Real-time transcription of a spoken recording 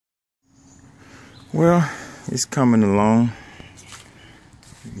Well, it's coming along.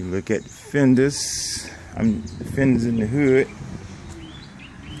 You look at the fenders. The fenders in the hood.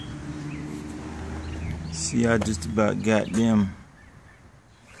 See, I just about got them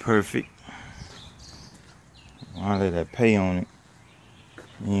perfect. When I lay that paint on it,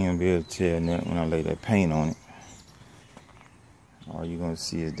 you ain't gonna be able to tell that when I lay that paint on it. All you're gonna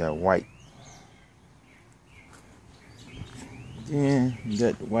see is that white. Then you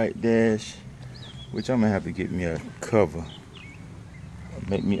got the white dash, which I'm gonna have to get me a cover.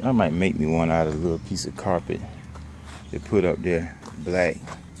 I might make me one out of a little piece of carpet to put up there, black,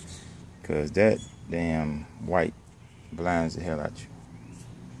 cause that damn white blinds the hell out you.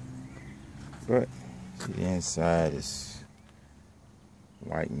 But see, the inside is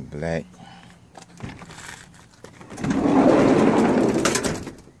white and black.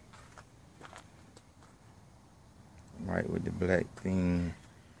 White with the black thing,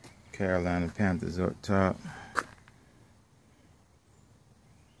 Carolina Panthers up top.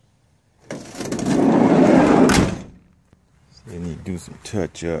 They need to do some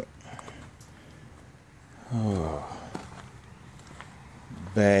touch up. Oh,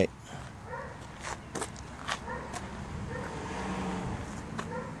 back.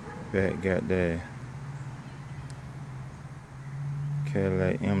 Back got that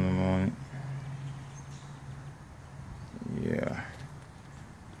Cadillac emblem on it. Yeah.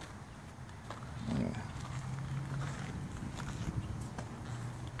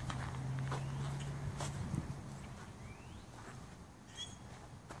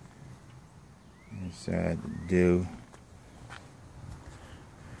 Inside the do.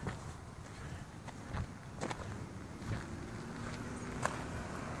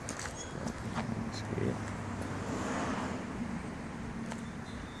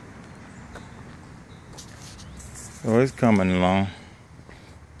 So it's coming along.